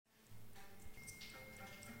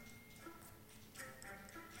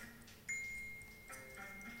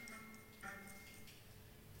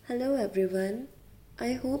Hello everyone.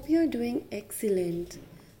 I hope you're doing excellent.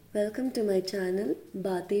 Welcome to my channel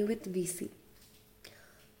Baatein with VC.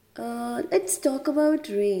 Let's talk about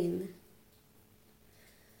rain.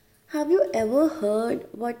 Have you ever heard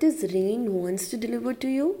what is rain wants to deliver to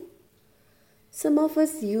you? Some of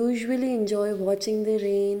us usually enjoy watching the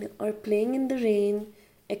rain or playing in the rain,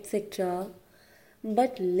 etc.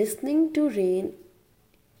 But listening to rain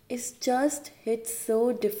is just hits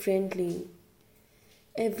so differently.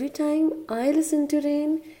 Every time I listen to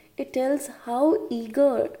rain, it tells how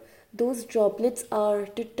eager those droplets are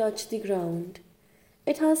to touch the ground.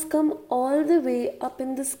 It has come all the way up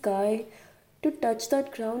in the sky to touch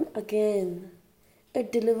that ground again.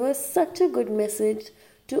 It delivers such a good message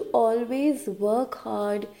to always work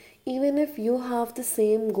hard even if you have the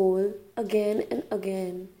same goal again and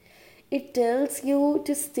again. It tells you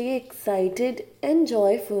to stay excited and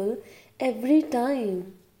joyful every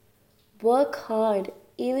time. Work hard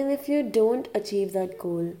even if you don't achieve that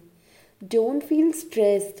goal. Don't feel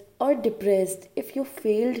stressed or depressed if you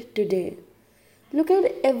failed today. Look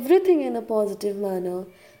at everything in a positive manner.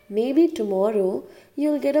 Maybe tomorrow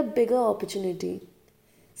you'll get a bigger opportunity.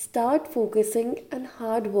 Start focusing and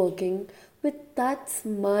hard working with that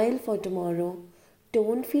smile for tomorrow.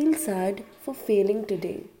 Don't feel sad for failing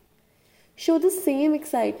today. Show the same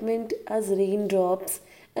excitement as raindrops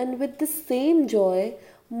and with the same joy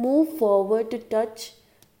move forward to touch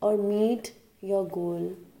or meet your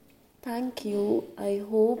goal. Thank you. I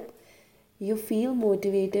hope you feel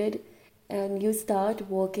motivated and you start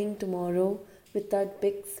working tomorrow with that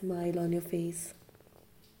big smile on your face.